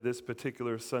This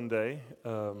particular Sunday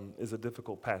is a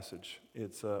difficult passage.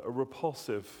 It's a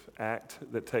repulsive act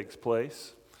that takes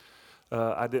place.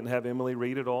 I didn't have Emily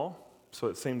read it all, so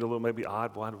it seemed a little maybe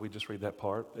odd. Why did we just read that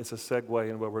part? It's a segue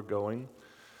in where we're going.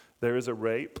 There is a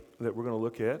rape that we're going to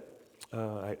look at,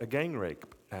 a gang rape,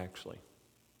 actually.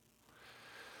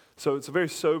 So it's a very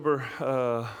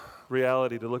sober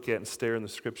reality to look at and stare in the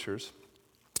Scriptures.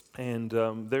 And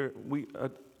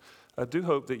I do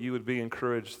hope that you would be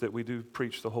encouraged that we do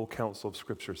preach the whole counsel of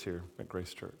Scriptures here at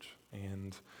Grace Church,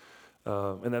 and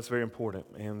that's very important.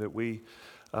 And that we,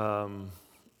 and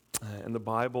the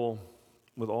Bible,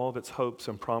 with all of its hopes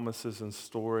and promises and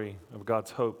story of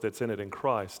God's hope that's in it in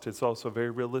Christ, it's also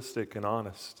very realistic and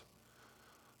honest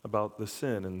about the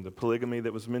sin and the polygamy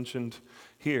that was mentioned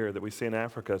here that we see in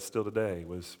Africa still today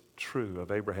was true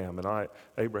of Abraham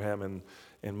and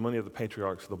many of the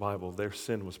patriarchs of the Bible. Their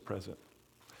sin was present.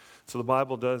 So the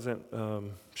Bible doesn't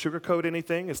sugarcoat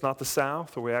anything. It's not the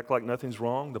South where we act like nothing's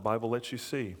wrong. The Bible lets you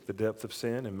see the depth of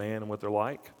sin and man and what they're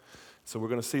like. So we're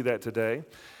going to see that today.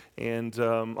 And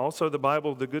also the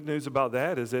Bible, the good news about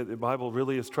that is that the Bible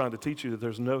really is trying to teach you that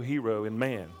there's no hero in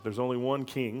man. There's only one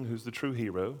king who's the true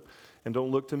hero. And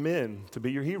don't look to men to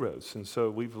be your heroes. And so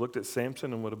we've looked at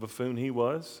Samson and what a buffoon he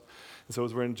was. And so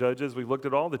as we're in Judges, we've looked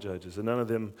at all the judges. And none of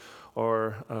them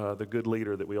are the good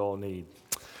leader that we all need.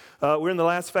 We're in the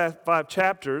last five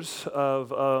chapters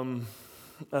of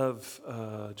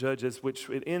Judges, which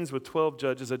it ends with 12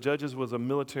 judges. A judges was a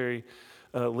military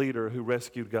leader who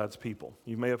rescued God's people.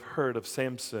 You may have heard of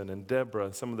Samson and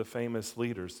Deborah, some of the famous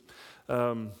leaders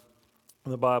in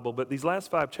the Bible. But these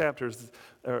last 5 chapters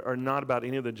are not about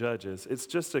any of the judges. It's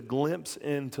just a glimpse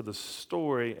into the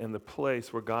story and the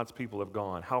place where God's people have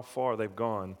gone, how far they've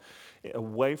gone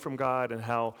away from God and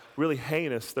how really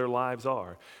heinous their lives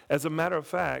are. As a matter of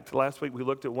fact, last week we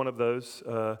looked at one of those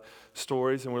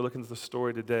stories, and we're looking at the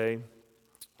story today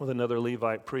with another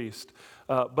Levite priest.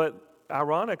 But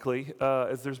ironically,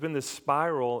 as there's been this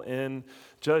spiral in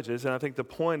Judges, and I think the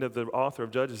point of the author of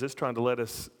Judges is trying to let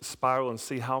us spiral and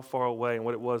see how far away and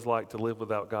what it was like to live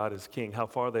without God as king, how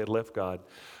far they had left God.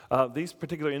 These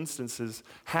particular instances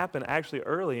happen actually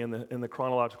early in the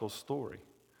chronological story.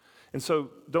 And so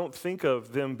don't think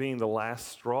of them being the last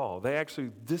straw.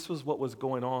 This was what was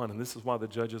going on, and this is why the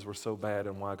judges were so bad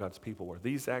and why God's people were.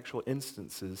 These actual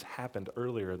instances happened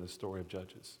earlier in the story of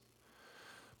Judges.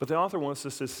 But the author wants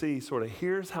us to see sort of,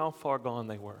 here's how far gone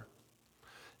they were.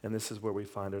 And this is where we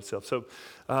find ourselves. So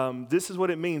this is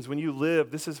what it means when you live.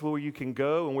 This is where you can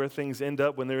go and where things end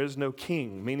up when there is no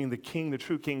king, meaning the king, the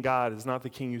true king God, is not the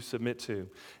king you submit to.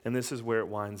 And this is where it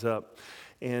winds up.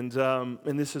 And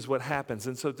this is what happens.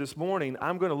 And so this morning,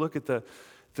 I'm going to look at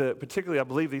particularly, I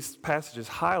believe these passages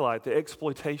highlight the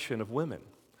exploitation of women.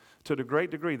 To a great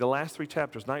degree, the last 3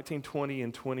 chapters, 19, 20,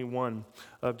 and 21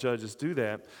 of Judges do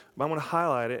that. But I'm going to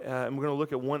highlight it, and we're going to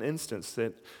look at one instance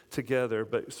that together,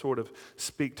 but sort of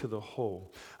speak to the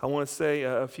whole. I want to say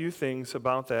a few things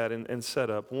about that and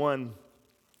set up. One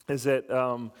is that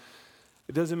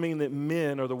it doesn't mean that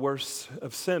men are the worst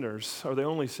of sinners, or the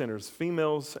only sinners.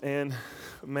 Females and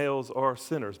males are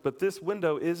sinners. But this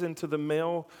window is into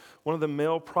one of the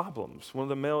male problems.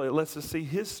 It lets us see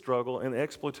his struggle and the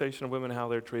exploitation of women, how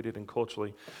they're treated, and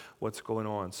culturally what's going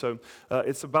on. So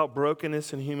it's about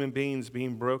brokenness and human beings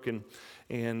being broken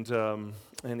and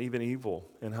even evil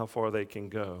and how far they can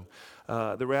go.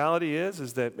 The reality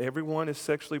is that everyone is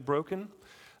sexually broken.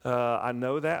 I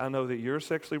know that. I know that you're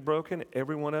sexually broken,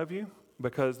 every one of you,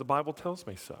 because the Bible tells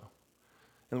me so.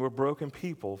 And we're broken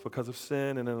people because of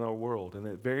sin and in our world. And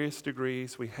at various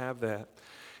degrees, we have that.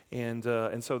 And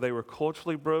so they were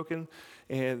culturally broken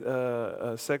and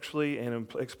sexually and in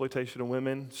exploitation of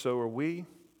women. So are we.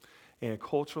 And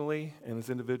culturally and as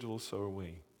individuals, so are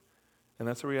we. And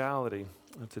that's a reality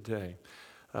of today.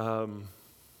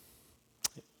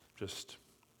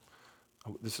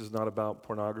 This is not about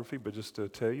pornography, but just to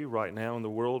tell you, right now in the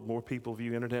world, more people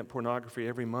view internet pornography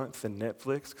every month than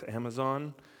Netflix,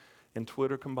 Amazon, and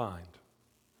Twitter combined.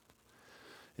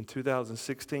 In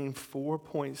 2016,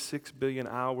 4.6 billion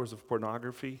hours of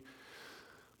pornography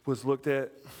was looked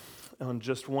at on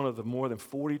just one of the more than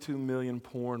 42 million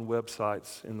porn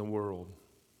websites in the world.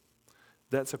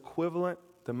 That's equivalent,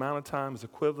 the amount of time is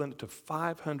equivalent to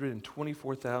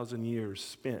 524,000 years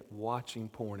spent watching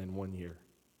porn in 1 year.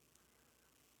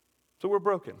 So we're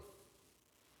broken.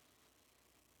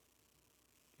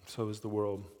 So is the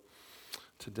world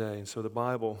today. And so the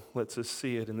Bible lets us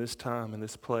see it in this time, in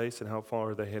this place, and how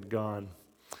far they had gone.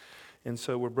 And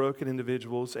so we're broken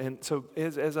individuals. And so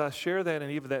as I share that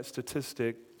and even that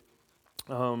statistic,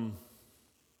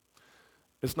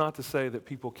 it's not to say that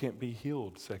people can't be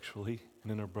healed sexually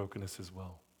and in their brokenness as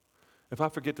well. If I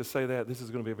forget to say that, this is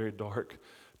going to be a very dark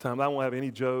time. I won't have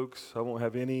any jokes. I won't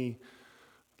have any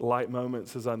light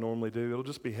moments as I normally do. It'll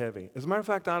just be heavy. As a matter of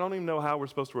fact, I don't even know how we're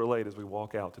supposed to relate as we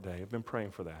walk out today. I've been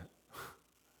praying for that.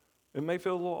 It may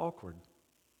feel a little awkward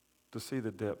to see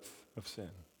the depth of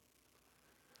sin.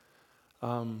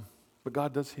 But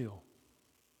God does heal.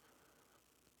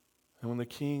 And when the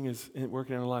King is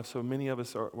working in our life, so many of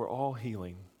us we're all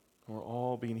healing. We're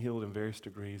all being healed in various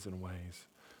degrees and ways.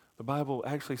 The Bible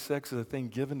actually sex is a thing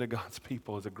given to God's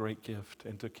people as a great gift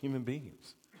and to human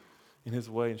beings in his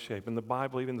way and shape. And the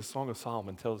Bible, even the Song of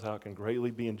Solomon, tells how it can greatly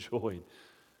be enjoyed.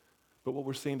 But what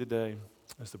we're seeing today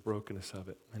is the brokenness of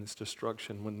it and its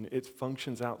destruction when it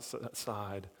functions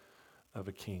outside of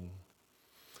a king.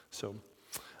 So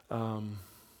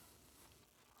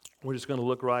we're just going to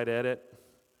look right at it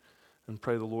and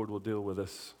pray the Lord will deal with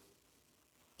us.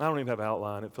 I don't even have an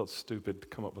outline. It felt stupid to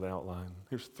come up with an outline.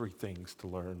 Here's 3 things to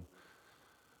learn.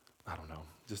 I don't know.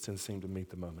 It just didn't seem to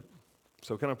meet the moment.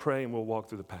 So can I pray and we'll walk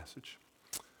through the passage.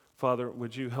 Father,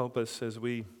 would you help us as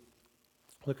we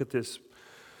look at this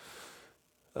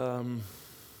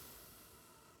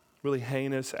really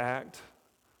heinous act?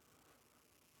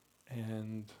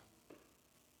 And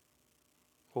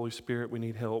Holy Spirit, we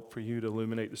need help for you to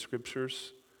illuminate the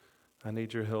scriptures. I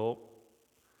need your help.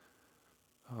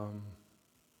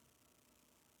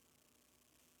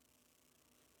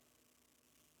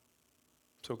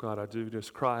 So God, I do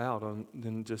just cry out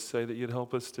and just say that you'd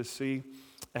help us to see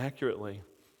accurately.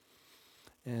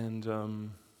 And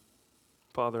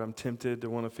Father, I'm tempted to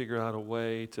want to figure out a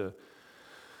way to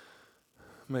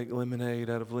make lemonade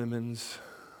out of lemons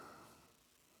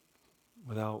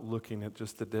without looking at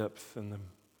just the depth and the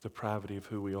depravity of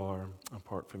who we are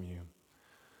apart from you.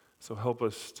 So help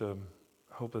us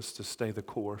to stay the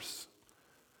course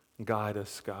and guide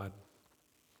us, God.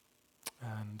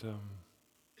 And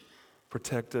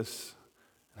protect us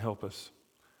and help us.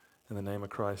 In the name of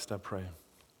Christ, I pray.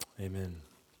 Amen.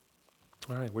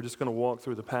 All right, we're just going to walk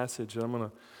through the passage, and I'm going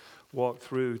to walk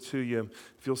through to you.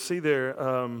 If you'll see there,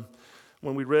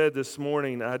 when we read this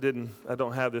morning, I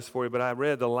don't have this for you, but I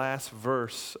read the last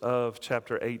verse of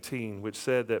chapter 18, which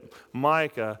said that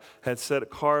Micah had set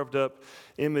carved up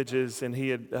images, and he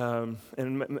had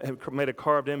made a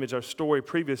carved image. Our story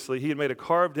previously, he had made a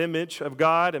carved image of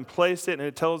God and placed it, and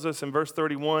it tells us in verse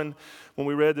 31 when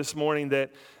we read this morning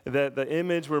that the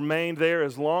image remained there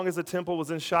as long as the temple was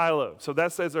in Shiloh. So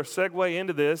that's as our segue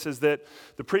into this, is that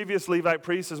the previous Levite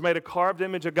priest has made a carved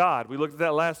image of God. We looked at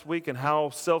that last week and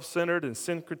how self-centered and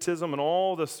syncretism and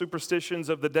all the superstitions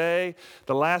of the day.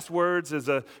 The last words is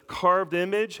a carved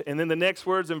image, and then the next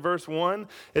words in verse 1,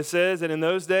 it says that in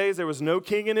those days there was no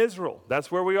king in Israel. That's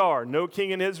where we are, no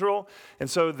king in Israel. And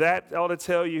so that ought to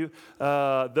tell you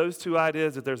those 2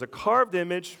 ideas, that there's a carved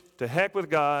image, to heck with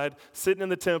God, sitting in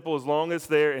the temple as long as it's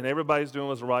there, and everybody's doing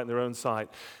what's right in their own sight.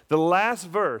 The last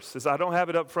verse, I don't have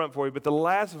it up front for you, but the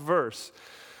last verse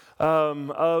of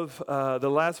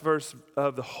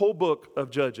the whole book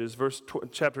of Judges,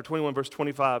 chapter 21, verse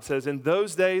 25, says, in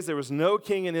those days there was no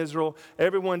king in Israel.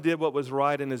 Everyone did what was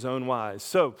right in his own wise.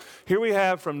 So here we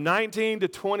have from 19 to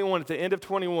 21, at the end of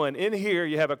 21. In here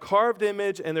you have a carved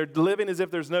image, and they're living as if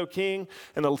there's no king.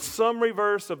 And the summary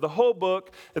verse of the whole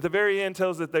book at the very end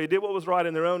tells that they did what was right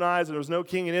in their own eyes, and there was no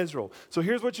king in Israel. So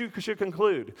here's what you should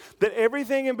conclude, that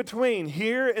everything in between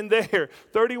here and there,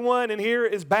 31 and here,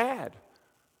 is bad.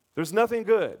 There's nothing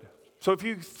good. So if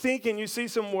you think and you see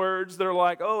some words that are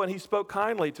like, oh, and he spoke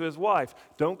kindly to his wife,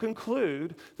 don't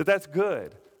conclude that that's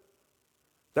good.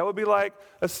 That would be like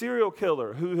a serial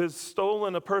killer who has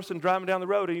stolen a person driving down the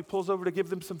road, and he pulls over to give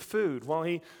them some food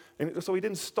so he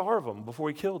didn't starve them before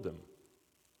he killed them.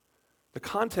 The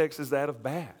context is that of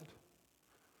bad.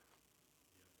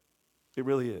 It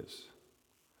really is.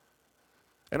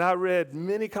 And I read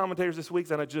many commentators this week,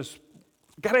 and I just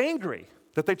got angry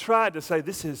that they tried to say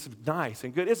this is nice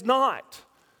and good. It's not.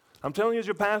 I'm telling you as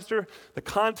your pastor, the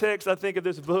context, I think, of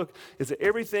this book is that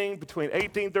everything between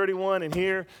 1831 and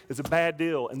here is a bad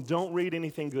deal, and don't read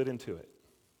anything good into it.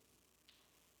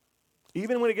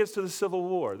 Even when it gets to the Civil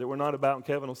War that we're not about, and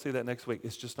Kevin will see that next week,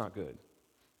 it's just not good.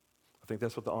 I think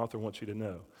that's what the author wants you to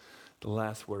know, the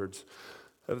last words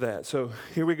of that. So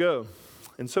here we go.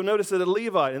 And so notice that a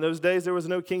Levite, in those days there was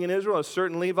no king in Israel. A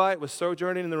certain Levite was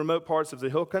sojourning in the remote parts of the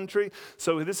hill country.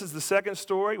 So this is the second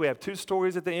story. We have 2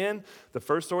 stories at the end. The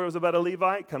first story was about a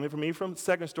Levite coming from Ephraim. The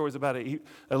second story is about a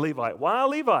Levite. Why a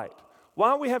Levite? Why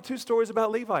don't we have 2 stories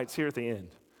about Levites here at the end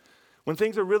when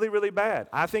things are really, really bad?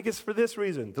 I think it's for this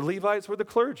reason. The Levites were the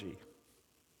clergy.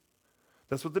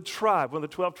 That's what the tribe, one of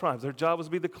the 12 tribes, their job was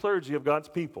to be the clergy of God's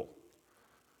people.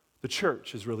 The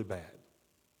church is really bad.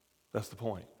 That's the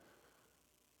point.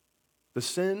 The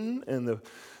sin and the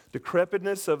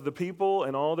decrepitness of the people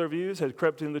and all their views had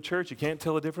crept into the church. You can't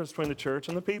tell the difference between the church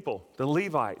and the people. The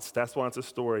Levites, that's why it's a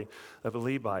story of a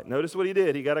Levite. Notice what he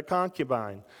did. He got a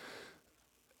concubine.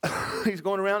 He's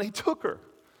going around, he took her.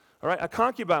 All right, a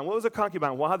concubine. What was a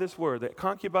concubine? Why this word? That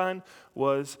concubine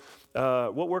was,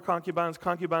 what were concubines?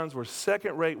 Concubines were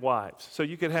second-rate wives. So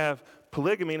you could have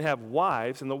polygamy and have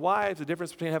wives, and the wives, the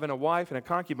difference between having a wife and a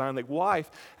concubine, the wife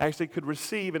actually could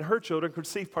receive, and her children could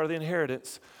receive part of the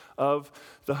inheritance of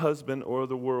the husband or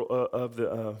the world, of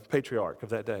the patriarch of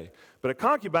that day. But a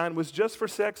concubine was just for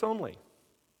sex only.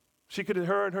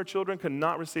 Her and her children could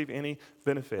not receive any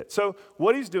benefit. So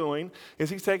what he's doing is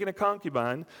he's taking a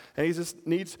concubine and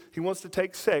he wants to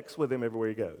take sex with him everywhere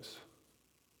he goes.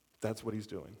 That's what he's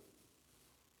doing.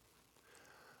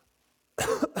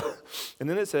 And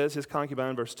then it says his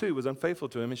concubine, verse 2, was unfaithful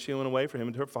to him, and she went away from him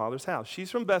into her father's house.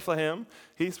 She's from Bethlehem.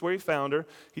 He's where he found her.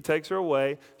 He takes her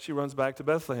away. She runs back to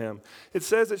Bethlehem. It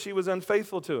says that she was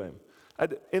unfaithful to him.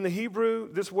 In the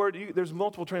Hebrew, this word, there's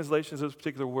multiple translations of this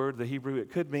particular word, the Hebrew.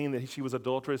 It could mean that she was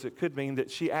adulterous. It could mean that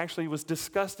she actually was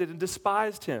disgusted and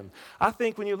despised him. I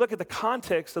think when you look at the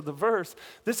context of the verse,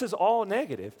 this is all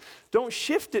negative. Don't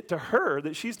shift it to her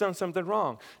that she's done something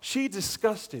wrong. She's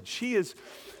disgusted. She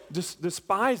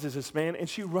despises this man, and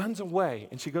she runs away,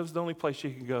 and she goes to the only place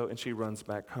she can go, and she runs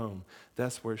back home.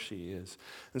 That's where she is.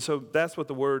 And so that's what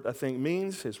the word, I think,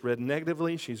 means. It's read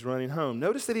negatively. She's running home.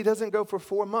 Notice that he doesn't go for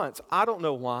 4 months. I don't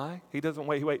know why. He doesn't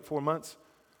wait 4 months.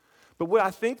 But what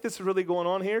I think this is really going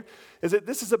on here is that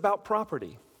this is about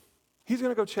property. He's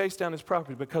going to go chase down his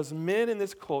property because men in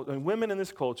this culture and women in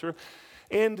this culture,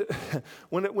 and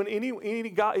when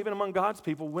even among God's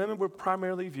people, women were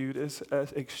primarily viewed as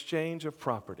exchange of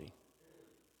property.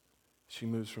 She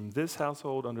moves from this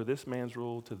household under this man's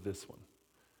rule to this one.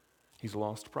 He's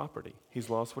lost property. He's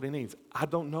lost what he needs. I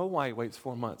don't know why he waits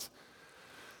 4 months.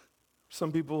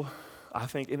 Some people, I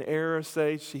think, in error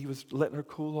say she was letting her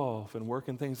cool off and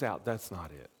working things out. That's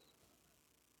not it.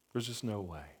 There's just no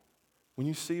way. When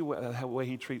you see the way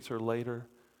he treats her later,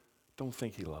 don't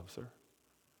think he loves her.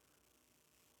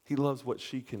 He loves what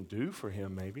she can do for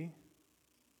him, maybe,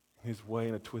 in his way,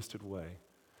 in a twisted way.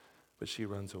 But she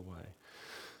runs away.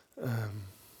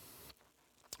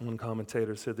 One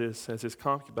commentator said this: as his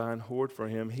concubine whored for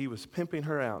him, he was pimping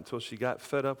her out until she got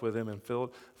fed up with him and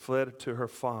fled to her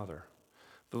father.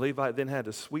 The Levite then had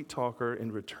to sweet talk her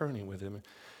into returning with him.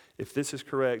 If this is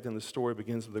correct, then the story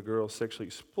begins with a girl sexually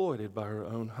exploited by her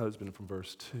own husband from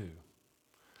verse 2.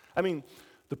 I mean,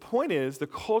 the point is, the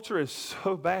culture is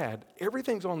so bad,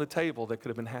 everything's on the table that could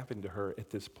have been happening to her at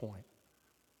this point,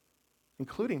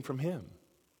 including from him.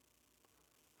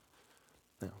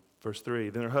 Now, verse 3,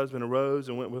 then her husband arose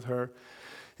and went with her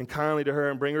and kindly to her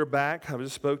and bring her back. I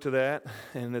just spoke to that,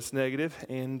 and it's negative.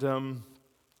 And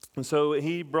so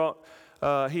he brought,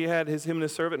 he had him and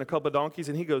his servant and a couple of donkeys,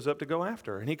 and he goes up to go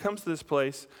after her. And he comes to this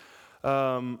place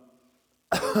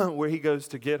where he goes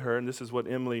to get her, and this is what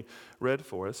Emily read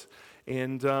for us.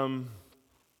 And you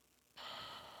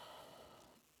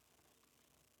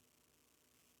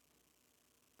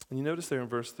notice there in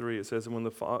verse 3, it says, and when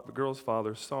the girl's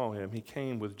father saw him, he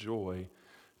came with joy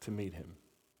to meet him.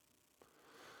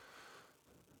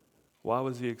 Why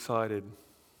was he excited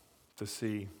to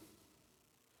see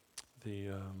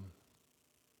the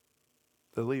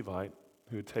Levite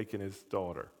who had taken his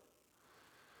daughter?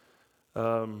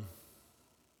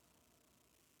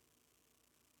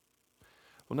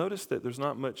 Well, notice that there's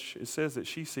not much, it says that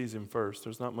she sees him first.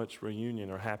 There's not much reunion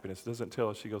or happiness. It doesn't tell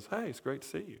us. She goes, hey, it's great to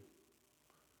see you.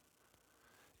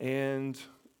 And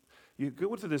you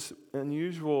go into this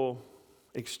unusual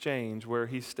exchange where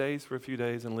he stays for a few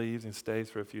days and leaves, and stays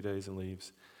for a few days and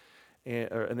leaves.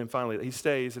 And then finally, he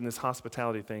stays, and this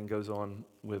hospitality thing goes on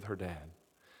with her dad.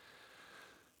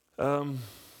 The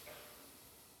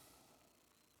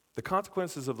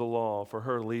consequences of the law for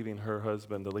her leaving her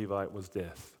husband, the Levite, was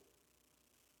death.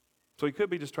 So he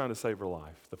could be just trying to save her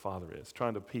life, the father is,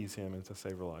 trying to appease him and to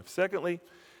save her life. Secondly,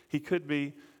 he could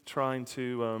be trying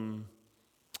to,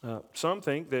 some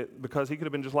think that because he could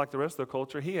have been just like the rest of the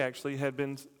culture, he actually had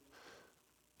been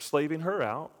slaving her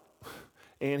out,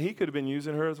 and he could have been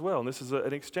using her as well. And this is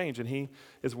an exchange, and he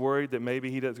is worried that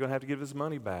maybe he's going to have to give his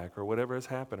money back or whatever has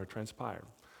happened or transpired.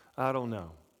 I don't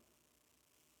know.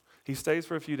 He stays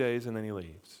for a few days, and then he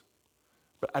leaves.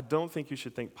 But I don't think you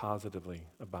should think positively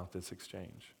about this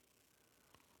exchange.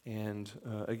 And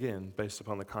again, based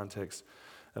upon the context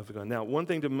of the gun. Now, one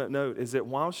thing to note is that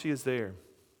while she is there,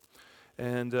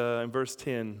 and in verse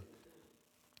 10,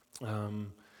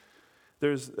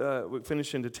 we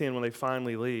finish into 10 when they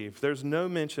finally leave. There's no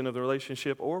mention of the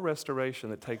relationship or restoration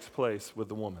that takes place with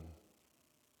the woman.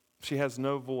 She has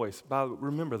no voice.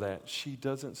 Remember that. She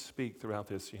doesn't speak throughout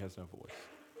this. She has no voice.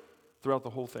 Throughout the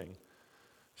whole thing,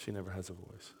 she never has a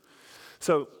voice.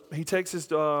 So he takes his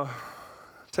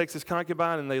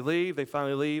concubine and they leave. They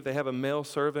finally leave. They have a male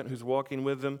servant who's walking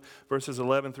with them. Verses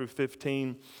 11 through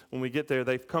 15. When we get there,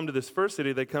 they've come to this first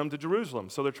city. They come to Jerusalem.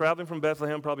 So they're traveling from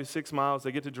Bethlehem, probably 6 miles.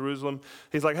 They get to Jerusalem.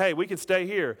 He's like, hey, we can stay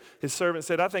here. His servant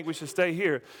said, I think we should stay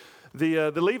here.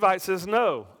 The Levite says,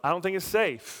 no, I don't think it's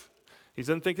safe. He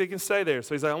doesn't think they can stay there.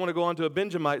 So he's like, I want to go on to a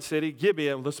Benjamite city,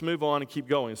 Gibeah. Let's move on and keep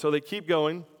going. So they keep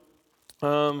going.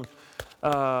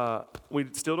 We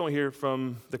still don't hear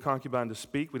from the concubine to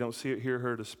speak. We don't hear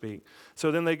her to speak. So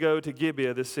then they go to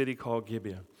Gibeah, this city called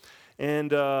Gibeah.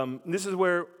 And this is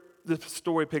where the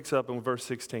story picks up in verse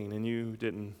 16, and you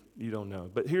don't know.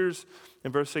 But here's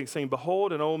in verse 16,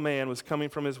 behold, an old man was coming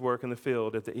from his work in the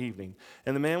field at the evening.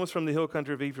 And the man was from the hill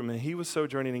country of Ephraim, and he was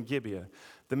sojourning in Gibeah.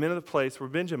 The men of the place were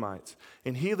Benjamites.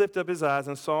 And he lifted up his eyes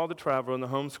and saw the traveler in the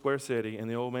home square city. And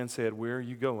the old man said, where are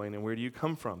you going, and where do you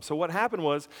come from? So what happened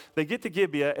was they get to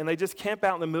Gibeah, and they just camp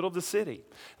out in the middle of the city.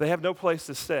 They have no place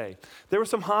to stay. There were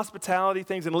some hospitality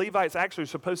things, and Levites actually are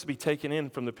supposed to be taken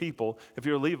in from the people, if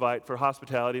you're a Levite, for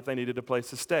hospitality if they needed a place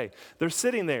to stay. They're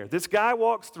sitting there. This guy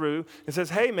walks through and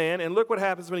says, hey, man, and look what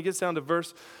happens when he gets down to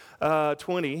verse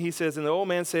 20. He says, and the old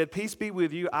man said, peace be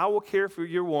with you. I will care for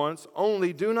your wants.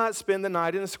 Only do not spend the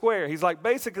night in the square. He's like,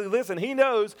 basically, listen, he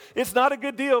knows it's not a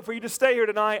good deal for you to stay here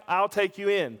tonight. I'll take you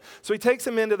in. So he takes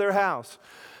him into their house.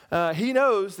 He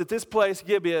knows that this place,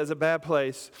 Gibeah, is a bad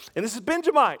place. And this is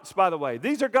Benjamites, by the way.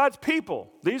 These are God's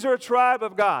people. These are a tribe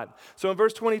of God. So in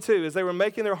verse 22, as they were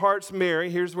making their hearts merry,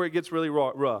 here's where it gets really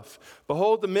rough.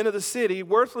 Behold, the men of the city,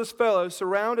 worthless fellows,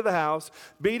 surrounded the house,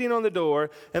 beating on the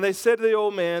door. And they said to the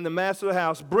old man, the master of the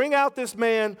house, bring out this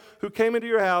man who came into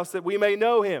your house that we may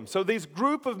know him. So these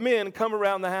group of men come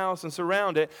around the house and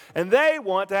surround it. And they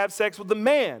want to have sex with the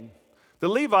man, the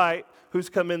Levite, who's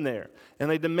come in there,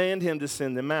 and they demand him to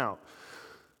send them out.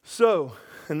 So,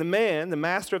 and the man, the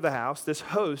master of the house, this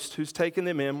host who's taken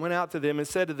them in, went out to them and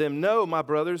said to them, no, my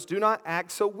brothers, do not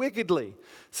act so wickedly.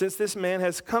 Since this man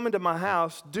has come into my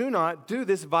house, do not do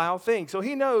this vile thing. So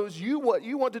he knows what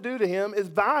you want to do to him is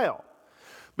vile.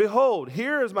 Behold,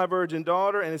 here is my virgin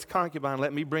daughter and his concubine.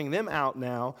 Let me bring them out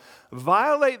now.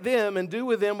 Violate them and do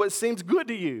with them what seems good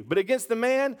to you. But against the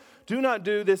man, do not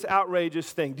do this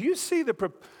outrageous thing. Do you see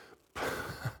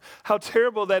how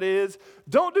terrible that is?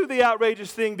 Don't do the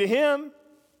outrageous thing to him.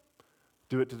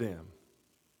 Do it to them.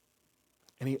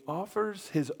 And he offers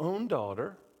his own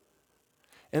daughter,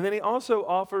 and then he also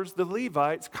offers the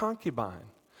Levite's concubine.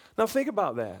 Now think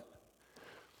about that.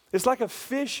 It's like a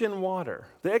fish in water.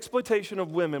 The exploitation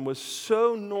of women was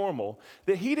so normal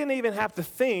that he didn't even have to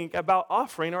think about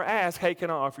offering or ask, hey, can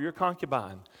I offer your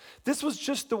concubine? This was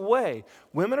just the way.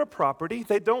 Women are property.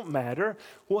 They don't matter.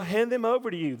 We'll hand them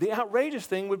over to you. The outrageous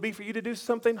thing would be for you to do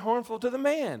something harmful to the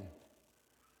man.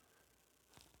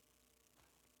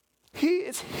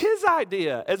 It's his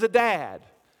idea as a dad.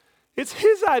 It's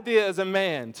his idea as a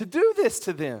man to do this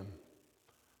to them.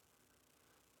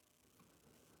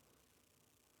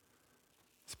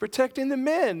 It's protecting the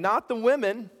men, not the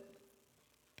women.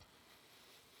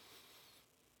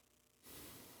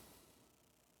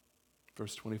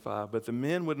 Verse 25, but the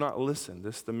men would not listen.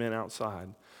 This is the men outside.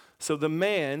 So the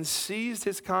man seized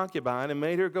his concubine and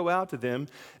made her go out to them,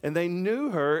 and they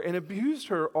knew her and abused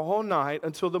her all night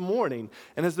until the morning.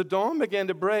 And as the dawn began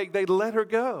to break, they let her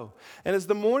go. And as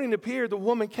the morning appeared, the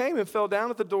woman came and fell down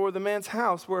at the door of the man's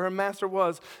house where her master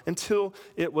was until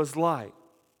it was light.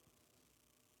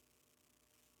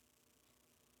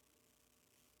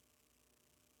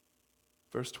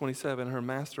 Verse 27, her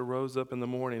master rose up in the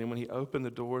morning, and when he opened the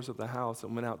doors of the house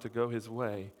and went out to go his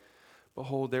way,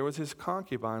 behold, there was his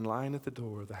concubine lying at the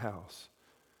door of the house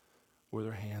with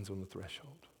her hands on the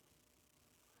threshold.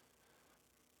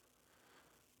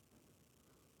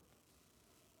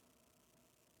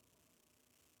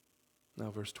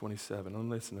 Now verse 27, don't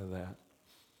listen to that.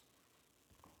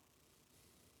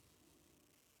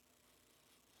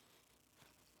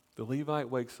 The Levite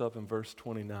wakes up in verse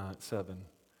 7.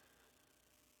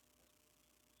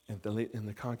 And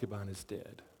the concubine is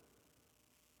dead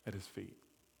at his feet.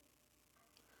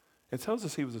 It tells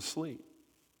us he was asleep.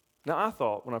 Now, I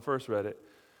thought when I first read it,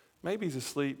 maybe he's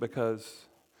asleep because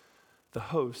the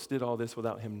host did all this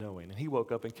without him knowing, and he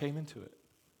woke up and came into it.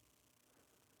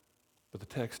 But the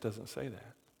text doesn't say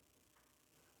that.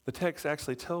 The text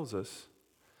actually tells us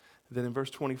that in verse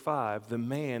 25, the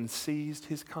man seized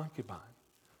his concubine.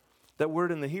 That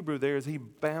word in the Hebrew there is he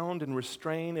bound and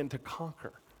restrained and to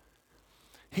conquer.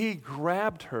 He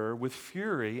grabbed her with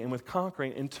fury and with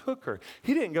conquering and took her.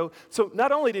 He didn't go, so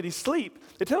not only did he sleep,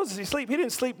 it tells us he sleep. He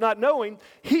didn't sleep not knowing.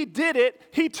 He did it.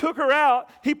 He took her out.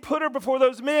 He put her before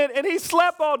those men, and he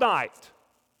slept all night.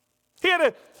 He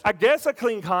had, I guess, a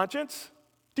clean conscience.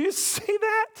 Do you see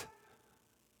that?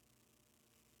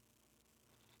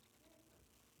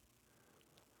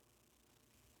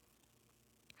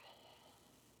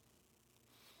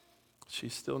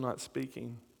 She's still not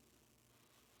speaking.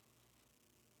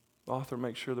 The author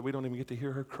makes sure that we don't even get to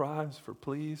hear her cries for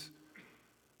please.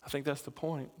 I think that's the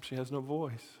point. She has no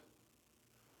voice.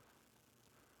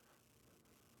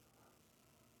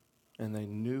 And they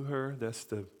knew her, that's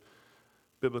the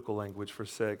biblical language for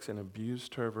sex, and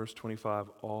abused her, verse 25,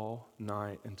 all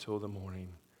night until the morning.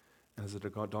 And as the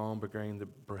dawn began to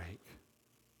break.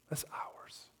 That's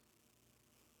ours.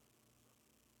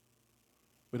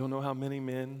 We don't know how many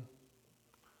men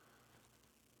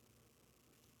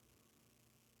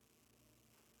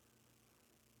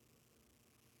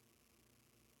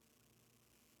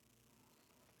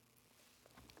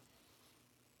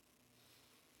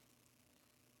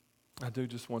I do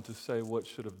just want to say what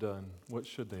should have done. What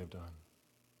should they have done?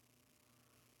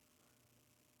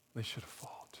 They should have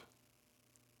fought.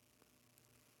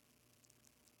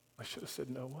 They should have said,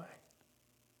 no way.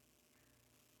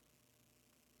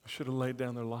 They should have laid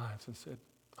down their lives and said,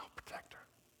 I'll protect her.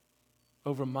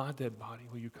 Over my dead body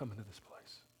will you come into this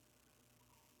place.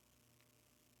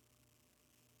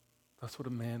 That's what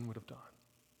a man would have done.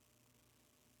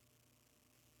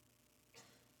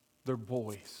 They're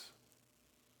boys.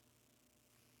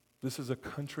 This is a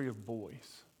country of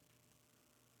boys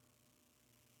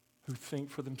who think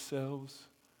for themselves.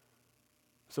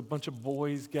 It's a bunch of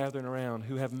boys gathering around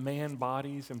who have man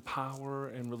bodies and power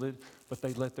and religion, but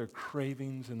they let their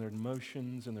cravings and their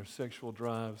emotions and their sexual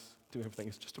drives do everything.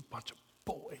 It's just a bunch of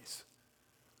boys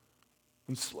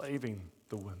enslaving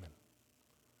the women.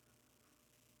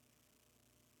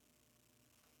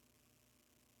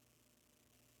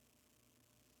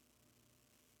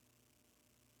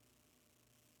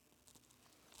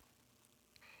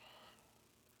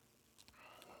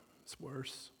 It's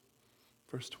worse.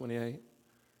 Verse 28.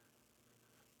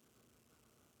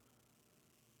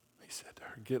 He said to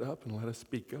her, get up and let us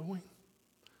be going.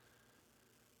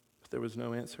 But there was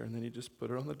no answer, and then he just put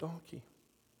her on the donkey.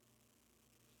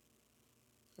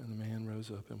 And the man rose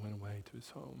up and went away to his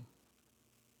home.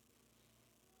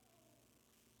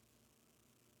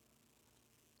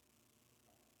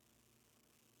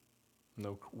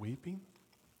 No weeping.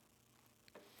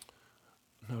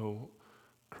 No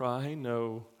crying.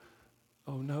 No,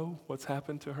 oh no, what's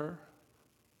happened to her?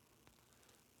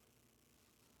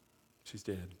 She's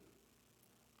dead.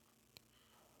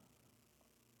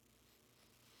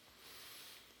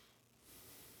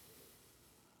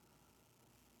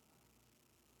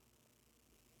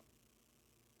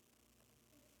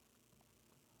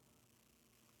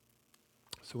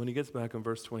 So when he gets back in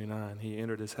verse 29, he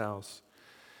entered his house,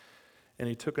 and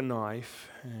he took a knife,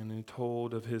 and he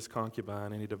told of his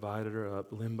concubine, and he divided her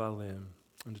up limb by limb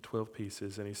into 12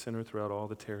 pieces, and he sent her throughout all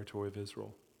the territory of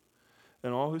Israel.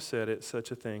 And all who said it, such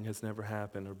a thing has never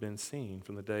happened or been seen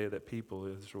from the day that people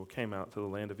of Israel came out to the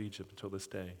land of Egypt until this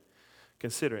day.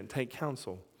 Consider it and take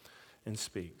counsel and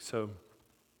speak. So,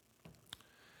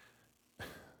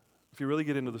 if you really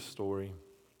get into the story,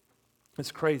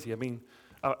 it's crazy. I mean,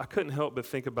 I couldn't help but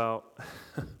think about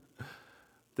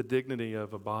the dignity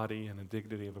of a body and the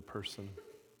dignity of a person.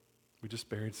 We just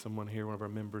buried someone here, one of our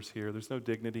members here. There's no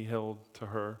dignity held to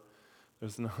her.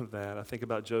 There's none of that. I think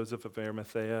about Joseph of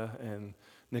Arimathea and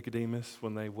Nicodemus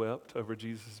when they wept over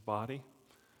Jesus' body.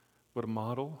 What a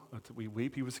model. We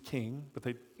weep. He was king, but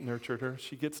they nurtured her.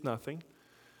 She gets nothing.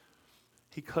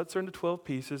 He cuts her into 12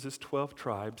 pieces. It's 12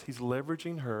 tribes. He's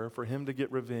leveraging her for him to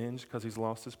get revenge because he's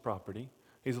lost his property.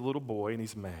 He's a little boy and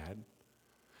he's mad.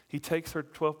 He takes her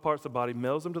 12 parts of the body,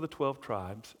 mails them to the 12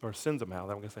 tribes, or sends them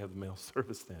out. I guess they have the mail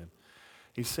service then.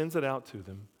 He sends it out to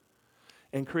them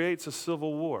and creates a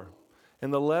civil war.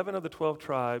 And the 11 of the 12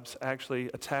 tribes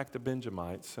actually attack the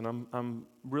Benjamites. And I'm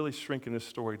really shrinking this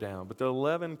story down. But the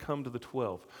 11 come to the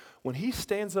 12. When he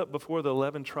stands up before the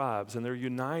 11 tribes, and they're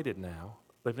united now,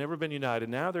 they've never been united.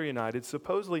 Now they're united,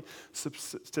 supposedly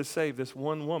to save this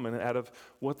one woman out of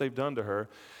what they've done to her.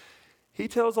 He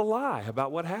tells a lie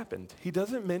about what happened. He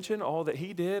doesn't mention all that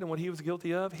he did and what he was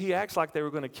guilty of. He acts like they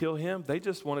were going to kill him. They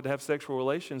just wanted to have sexual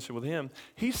relationship with him.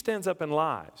 He stands up and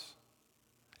lies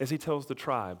as he tells the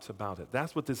tribes about it.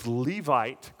 That's what this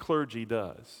Levite clergy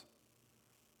does.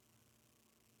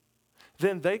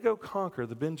 Then they go conquer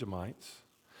the Benjamites.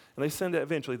 And they send it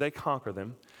eventually. They conquer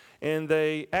them. And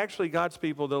they actually, God's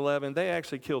people, the 11, they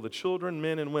actually kill the children,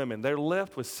 men, and women. They're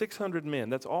left with 600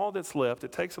 men. That's all that's left.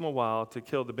 It takes them a while to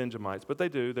kill the Benjamites, but they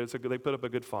do. They put up a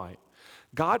good fight.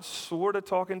 God's sort of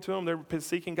talking to them. They're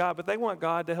seeking God, but they want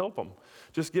God to help them.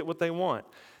 Just get what they want.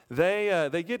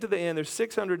 They get to the end. There's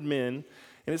 600 men,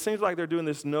 and it seems like they're doing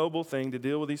this noble thing to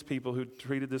deal with these people who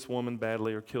treated this woman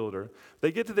badly or killed her.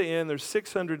 They get to the end. There's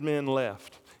 600 men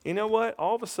left. You know what?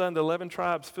 All of a sudden, the 11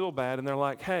 tribes feel bad, and they're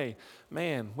like, hey,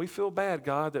 man, we feel bad,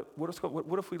 God, that what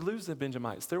if we lose the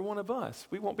Benjamites? They're one of us.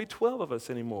 We won't be 12 of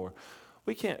us anymore.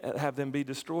 We can't have them be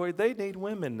destroyed. They need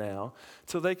women now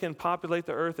so they can populate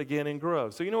the earth again and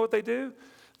grow. So you know what they do?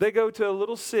 They go to a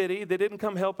little city. They didn't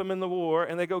come help them in the war,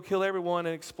 and they go kill everyone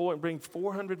and exploit and bring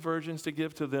 400 virgins to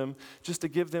give to them, just to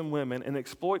give them women, and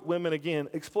exploit women again,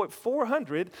 exploit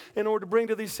 400 in order to bring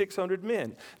to these 600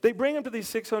 men. They bring them to these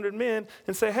 600 men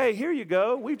and say, hey, here you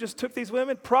go. We just took these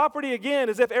women. Property again,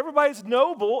 as if everybody's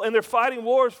noble, and they're fighting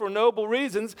wars for noble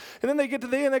reasons. And then they get to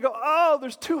the end, they go, oh,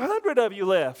 there's 200 of you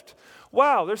left.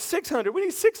 Wow, there's 600. We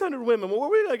need 600 women. Well, where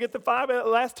are we going to get the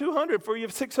last 200 for you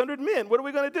have 600 men? What are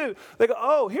we going to do? They go,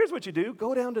 oh, here's what you do.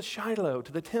 Go down to Shiloh, to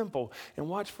the temple, and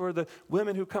watch for the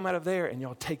women who come out of there, and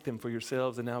y'all take them for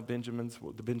yourselves, and now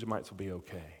the Benjamites will be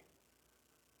okay.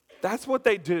 That's what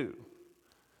they do.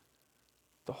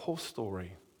 The whole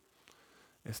story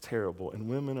is terrible, and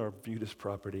women are viewed as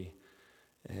property,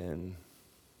 and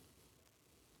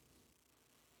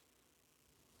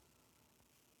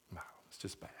wow, it's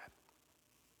just bad.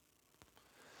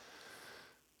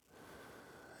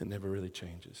 It never really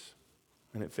changes.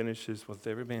 And it finishes with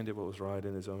every man did what was right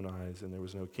in his own eyes, and there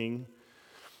was no king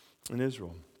in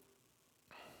Israel.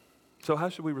 So how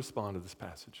should we respond to this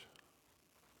passage?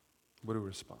 What do we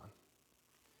respond?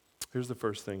 Here's the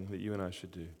first thing that you and I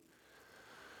should do.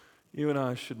 You and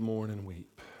I should mourn and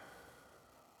weep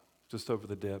just over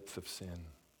the depth of sin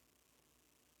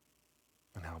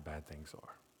and how bad things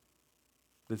are.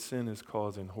 That sin is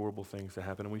causing horrible things to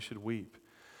happen, and we should weep.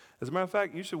 As a matter of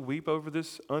fact, you should weep over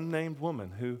this unnamed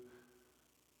woman who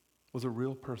was a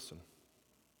real person.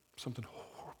 Something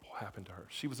horrible happened to her.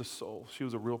 She was a soul. She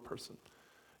was a real person.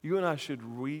 You and I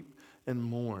should weep and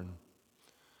mourn.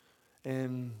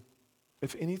 And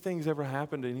if anything's ever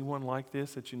happened to anyone like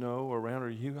this that you know or around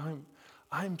or you,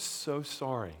 I'm so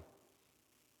sorry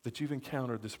that you've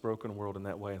encountered this broken world in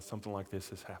that way and something like this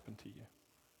has happened to you.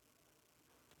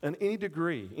 In any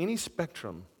degree, any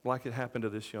spectrum, like it happened to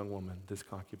this young woman, this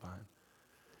concubine.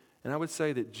 And I would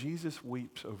say that Jesus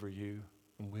weeps over you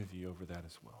and with you over that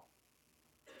as well.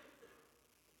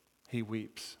 He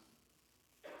weeps.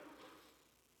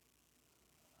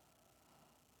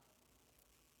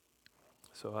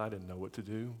 So I didn't know what to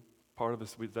do. Part of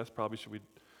us,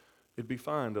 it'd be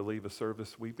fine to leave a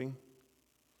service weeping.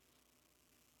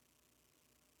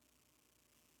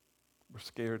 We're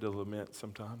scared to lament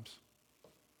sometimes.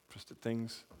 Just that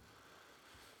things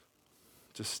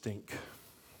just stink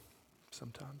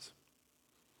sometimes.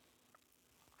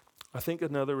 I think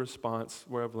another response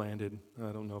where I've landed,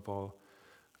 I don't know if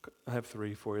I have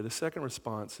three for you. The second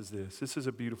response is this. This is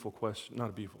a beautiful question,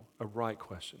 a right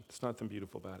question. There's nothing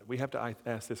beautiful about it. We have to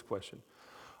ask this question.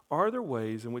 Are there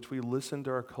ways in which we listen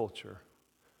to our culture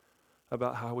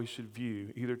about how we should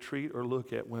view, either treat or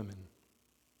look at women?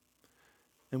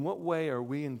 In what way are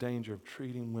we in danger of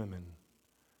treating women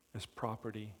as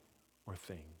property or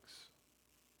things?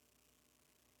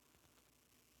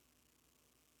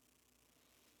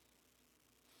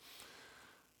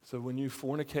 So when you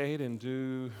fornicate and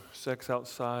do sex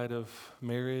outside of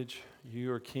marriage,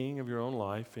 you are king of your own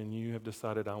life, and you have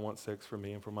decided, I want sex for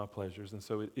me and for my pleasures. And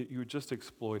so you're just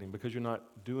exploiting because you're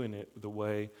not doing it the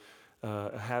way,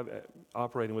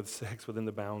 operating with sex within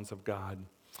the bounds of God.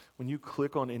 When you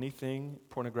click on anything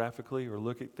pornographically or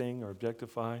look at thing or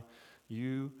objectify,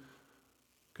 you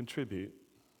contribute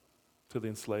to the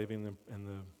enslaving and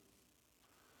the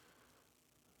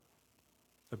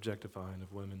objectifying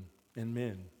of women and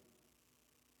men.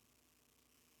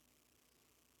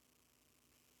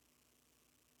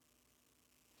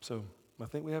 So I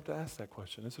think we have to ask that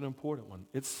question. It's an important one.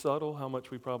 It's subtle how much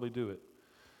we probably do it,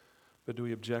 but do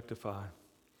we objectify?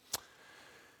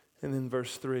 And then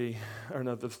verse 3,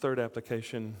 the third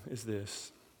application is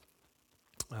this.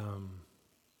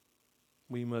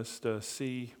 We must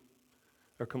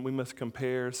we must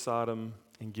compare Sodom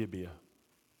and Gibeah.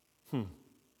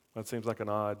 That seems like an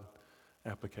odd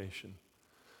application.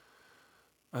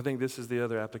 I think this is the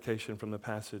other application from the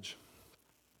passage.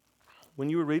 When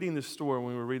we read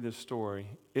this story,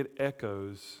 it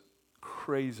echoes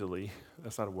crazily,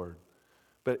 that's not a word,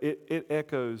 but it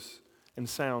echoes and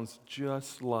sounds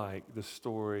just like the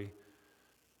story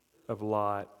of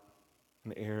Lot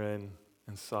and Aaron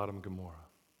and Sodom and Gomorrah.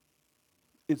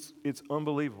 It's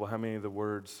unbelievable how many of the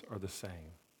words are the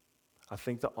same. I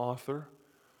think the author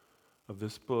of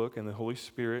this book and the Holy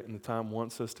Spirit and the time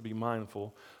wants us to be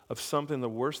mindful of something, one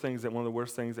of the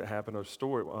worst things that happened,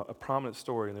 a prominent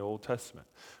story in the Old Testament,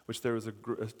 which there was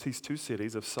these two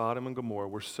cities of Sodom and Gomorrah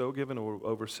were so given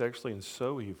over sexually and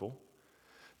so evil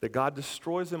that God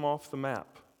destroys them off the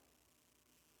map.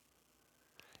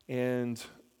 And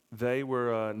they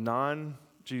were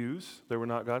non-Jews, they were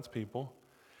not God's people,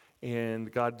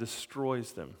 and God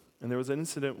destroys them. And there was an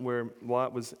incident where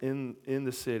Lot was in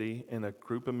the city, and a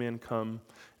group of men come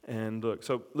and look.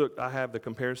 So, look, I have the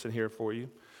comparison here for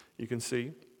you. You can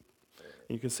see.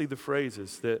 You can see the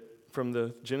phrases that from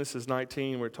the Genesis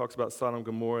 19, where it talks about Sodom,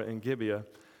 Gomorrah, and Gibeah,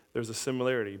 there's a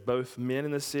similarity. Both men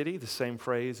in the city, the same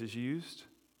phrase is used.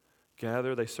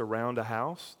 Gather, they surround a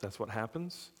house. That's what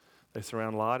happens. They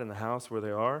surround Lot in the house where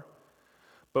they are.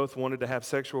 Both wanted to have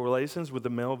sexual relations with the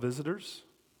male visitors.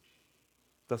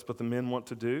 That's what the men want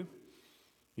to do.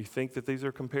 You think that these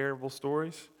are comparable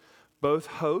stories? Both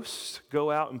hosts go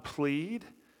out and plead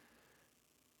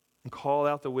and call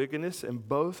out the wickedness, and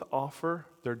both offer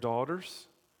their daughters.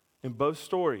 In both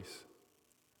stories,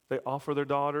 they offer their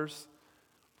daughters,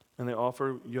 and they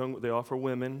offer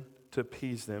women to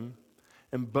appease them.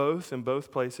 In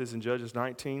both places, in Judges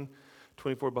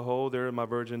 19:24, behold, there is my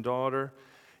virgin daughter,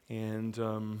 and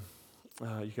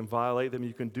you can violate them.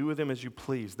 You can do with them as you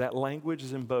please. That language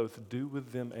is in both. Do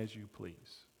with them as you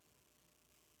please.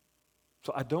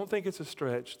 So I don't think it's a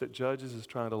stretch that Judges is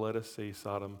trying to let us see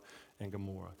Sodom and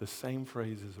Gomorrah. The same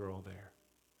phrases are all there.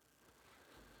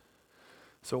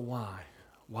 So why?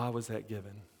 Why was that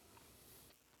given?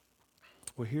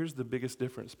 Well, here's the biggest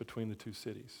difference between the two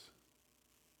cities.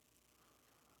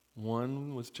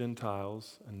 One was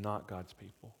Gentiles and not God's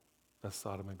people. That's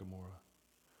Sodom and Gomorrah.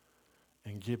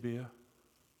 And Gibeah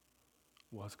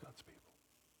was God's people.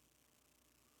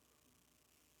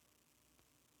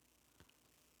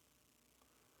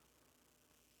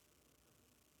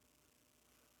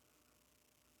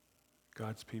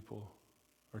 God's people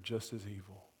are just as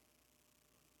evil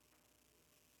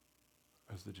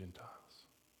as the Gentiles.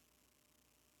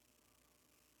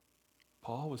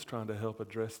 Paul was trying to help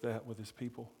address that with his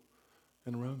people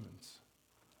in Romans.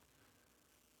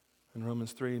 In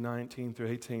Romans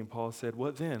 3:19-18, Paul said,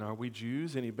 what then? Are we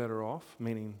Jews any better off?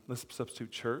 Meaning, let's substitute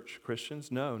church,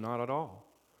 Christians? No, not at all.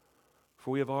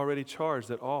 For we have already charged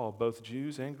that all, both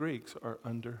Jews and Greeks, are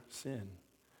under sin.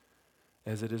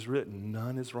 As it is written,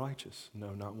 none is righteous,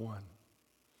 no, not one.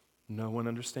 No one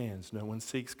understands, no one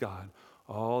seeks God.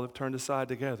 All have turned aside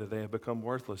together. They have become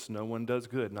worthless. No one does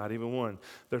good, not even one.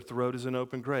 Their throat is an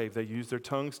open grave. They use their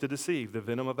tongues to deceive. The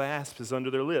venom of asps is under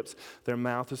their lips. Their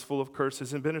mouth is full of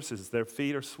curses and bitternesses. Their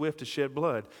feet are swift to shed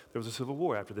blood. There was a civil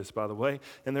war after this, by the way.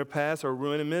 And their paths are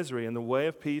ruin and misery. And the way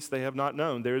of peace they have not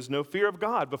known. There is no fear of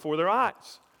God before their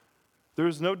eyes. There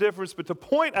is no difference, but the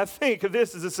point, I think, of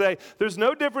this is to say there's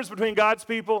no difference between God's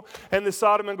people and the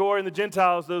Sodom and Gomorrah and the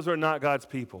Gentiles. Those are not God's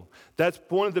people. That's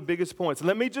one of the biggest points.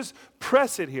 Let me just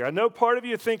press it here. I know part of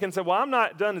you are thinking, well, I'm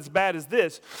not done as bad as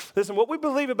this. Listen, what we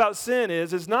believe about sin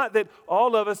is not that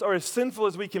all of us are as sinful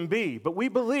as we can be, but we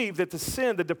believe that the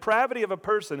sin, the depravity of a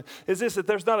person is this, that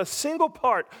there's not a single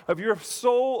part of your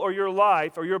soul or your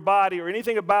life or your body or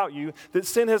anything about you that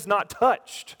sin has not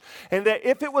touched. And that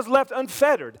if it was left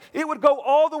unfettered, it would go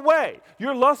all the way.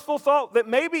 Your lustful thought that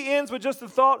maybe ends with just a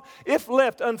thought, if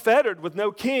left unfettered with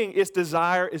no king, its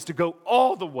desire is to go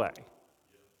all the way.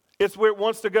 It's where it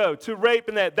wants to go, to rape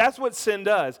and that. That's what sin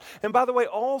does. And by the way,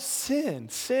 all sin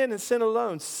and sin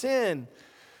alone,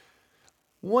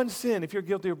 one sin, if you're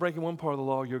guilty of breaking one part of the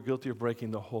law, you're guilty of breaking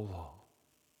the whole law.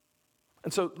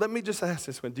 And so let me just ask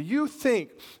this one.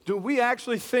 Do we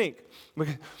actually think,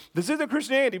 this isn't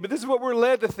Christianity, but this is what we're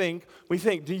led to think.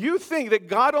 Do you think that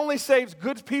God only saves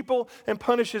good people and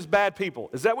punishes bad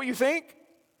people? Is that what you think?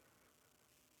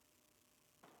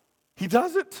 He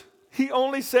doesn't. He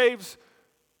only saves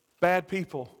bad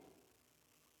people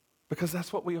because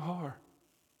that's what we are.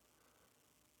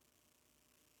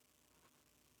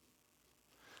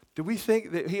 Do we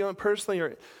think that he personally,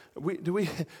 or do we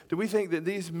think that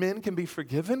these men can be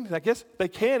forgiven? I guess they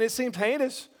can. It seems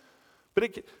heinous,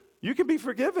 but you can be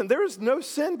forgiven. There is no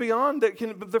sin beyond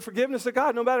the forgiveness of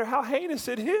God, no matter how heinous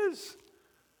it is.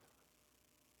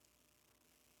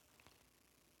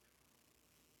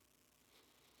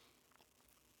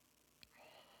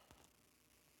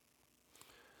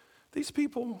 These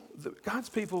people, God's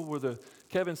people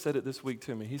Kevin said it this week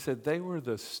to me. He said they were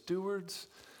the stewards.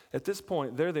 At this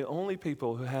point, they're the only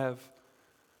people who have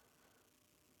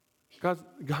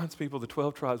God's people, the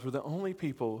 12 tribes, were the only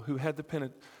people who had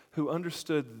who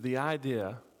understood the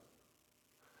idea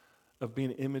of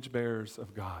being image bearers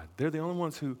of God. They're the only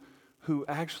ones who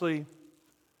actually,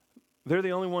 they're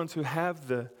the only ones who have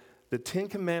the 10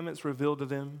 Commandments revealed to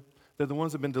them. They're the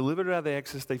ones that have been delivered out of the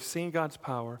Exodus. They've seen God's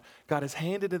power. God has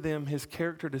handed to them his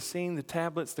character to seeing the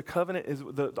tablets. The covenant is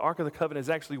the Ark of the Covenant is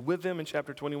actually with them in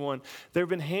chapter 21. They've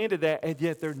been handed that, and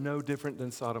yet they're no different than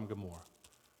Sodom and Gomorrah.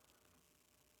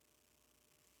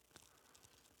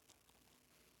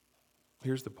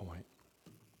 Here's the point.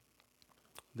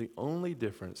 The only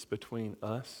difference between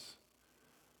us,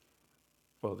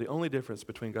 the only difference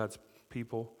between God's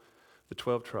people, the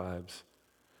 12 tribes,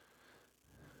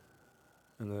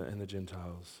 and the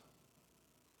Gentiles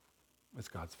is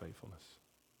God's faithfulness.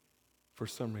 For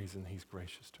some reason, he's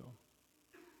gracious to them.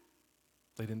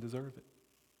 They didn't deserve it.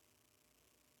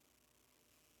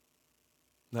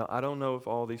 Now, I don't know if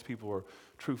all these people were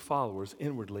true followers.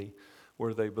 Inwardly,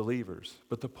 were they believers?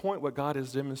 But the point what God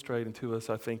is demonstrating to us,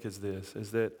 I think, is this,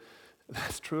 is that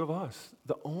that's true of us.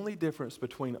 The only difference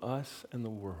between us and the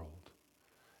world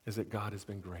is that God has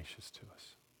been gracious to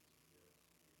us.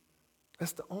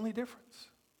 That's the only difference.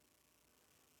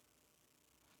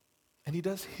 And he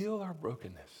does heal our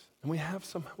brokenness. And we have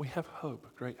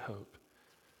hope, great hope.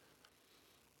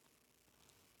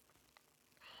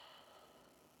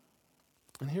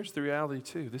 And here's the reality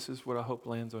too. This is what I hope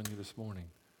lands on you this morning.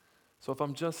 So if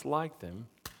I'm just like them,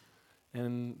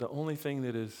 and the only thing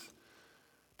that is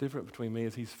different between me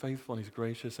is he's faithful and he's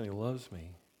gracious and he loves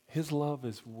me, his love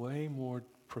is way more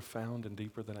profound and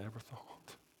deeper than I ever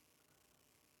thought.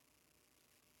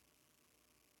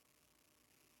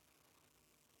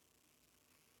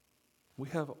 We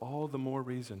have all the more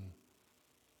reason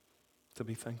to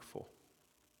be thankful.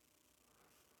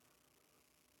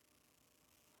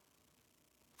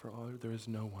 For all there is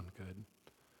no one good.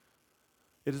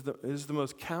 It is the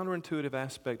most counterintuitive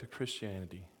aspect of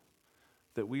Christianity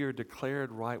that we are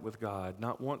declared right with God,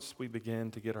 not once we begin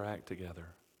to get our act together,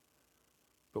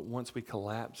 but once we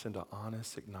collapse into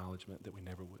honest acknowledgement that we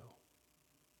never will.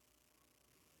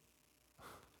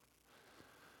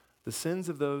 The sins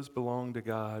of those belong to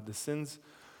God, the sins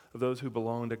of those who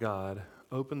belong to God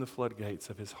open the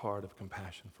floodgates of his heart of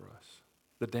compassion for us.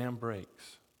 The dam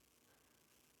breaks.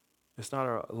 It's not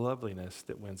our loveliness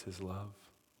that wins his love.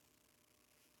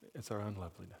 It's our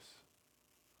unloveliness.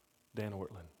 Dane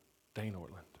Ortland.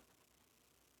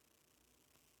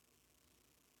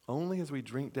 Only as we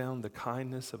drink down the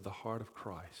kindness of the heart of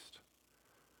Christ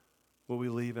will we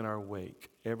leave in our wake,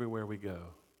 everywhere we go,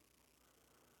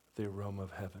 the aroma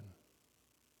of heaven,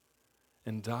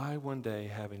 and die one day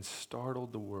having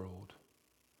startled the world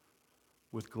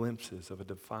with glimpses of a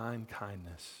divine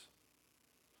kindness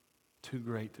too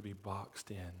great to be boxed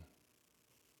in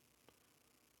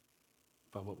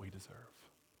by what we deserve.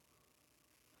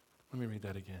 Let me read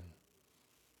that again.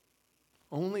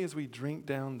 Only as we drink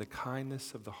down the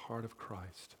kindness of the heart of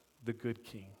Christ, the good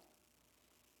King,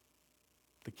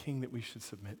 the King that we should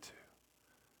submit to,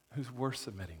 who's worth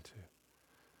submitting to,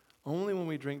 only when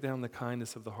we drink down the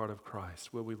kindness of the heart of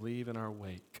Christ will we leave in our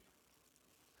wake,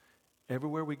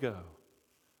 everywhere we go,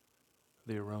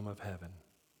 the aroma of heaven,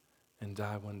 and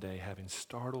die one day having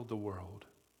startled the world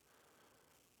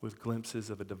with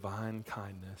glimpses of a divine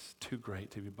kindness too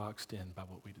great to be boxed in by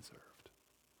what we deserved.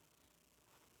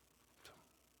 So,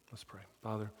 let's pray.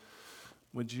 Father,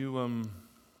 would you,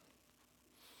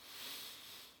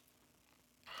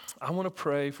 I want to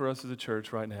pray for us as a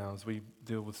church right now as we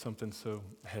deal with something so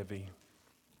heavy.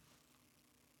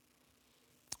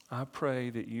 I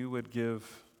pray that you would give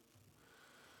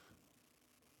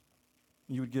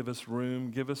us room,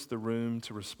 give us the room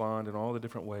to respond in all the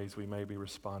different ways we may be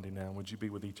responding now. Would you be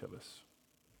with each of us?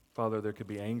 Father, there could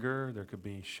be anger, there could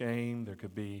be shame, there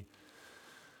could be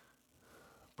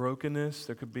brokenness,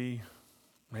 there could be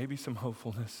maybe some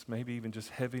hopefulness, maybe even just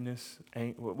heaviness,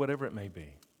 whatever it may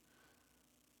be.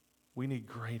 We need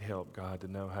great help, God, to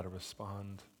know how to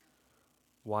respond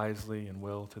wisely and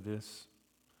well to this.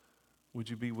 Would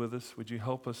you be with us? Would you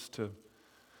help us to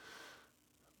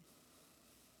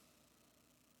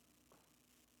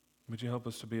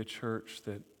be a church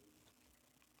that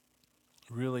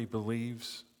really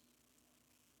believes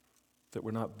that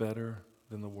we're not better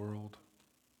than the world?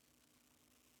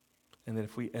 And that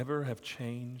if we ever have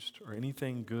changed or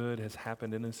anything good has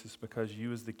happened in us, it's because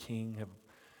you as the King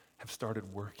have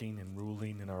started working and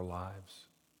ruling in our lives.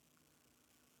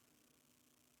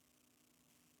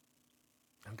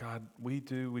 And God,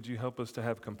 would you help us to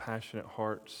have compassionate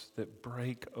hearts that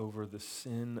break over the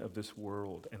sin of this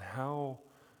world and how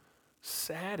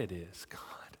sad it is,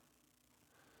 God,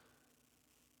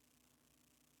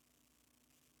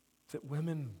 that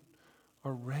women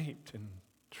are raped and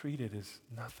treated as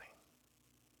nothing.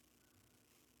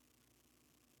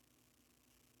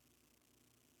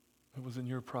 It was in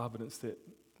your providence that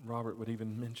Robert would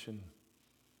even mention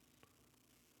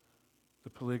the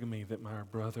polygamy that my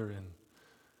brother in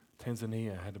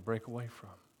Tanzania had to break away from.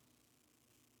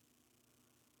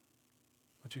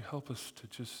 Would you help us to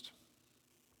just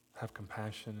have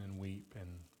compassion and weep and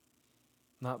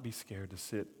not be scared to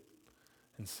sit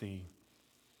and see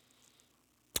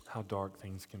how dark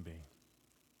things can be?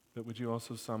 But would you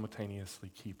also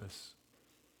simultaneously keep us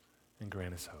and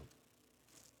grant us hope?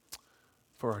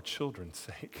 For our children's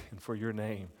sake and for your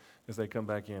name as they come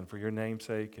back in, for your name's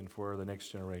sake and for the next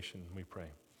generation, we pray.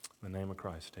 In the name of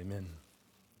Christ, amen.